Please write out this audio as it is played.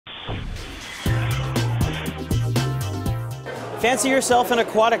Fancy yourself an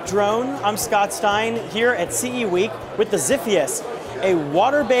aquatic drone. I'm Scott Stein here at CE Week with the Ziphius, a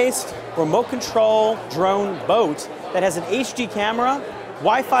water-based remote control drone boat that has an HD camera,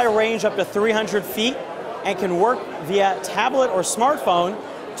 Wi-Fi range up to 300 feet, and can work via tablet or smartphone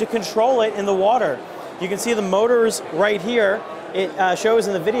to control it in the water. You can see the motors right here. It shows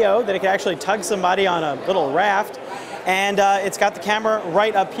in the video that it can actually tug somebody on a little raft, and it's got the camera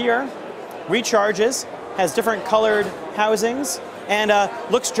right up here, recharges, has different colored housings, and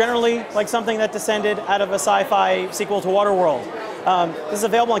looks generally like something that descended out of a sci-fi sequel to Waterworld. This is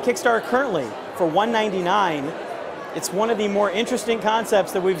available on Kickstarter currently for $199. It's one of the more interesting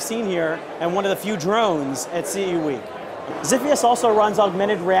concepts that we've seen here and one of the few drones at CE Week. Ziphius also runs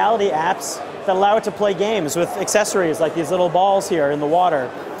augmented reality apps that allow it to play games with accessories like these little balls here in the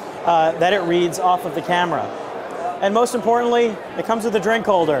water that it reads off of the camera. And most importantly, it comes with a drink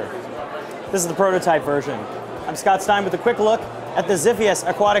holder. This is the prototype version. I'm Scott Stein with a quick look at the Ziphius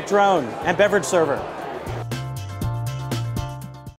aquatic drone and beverage server.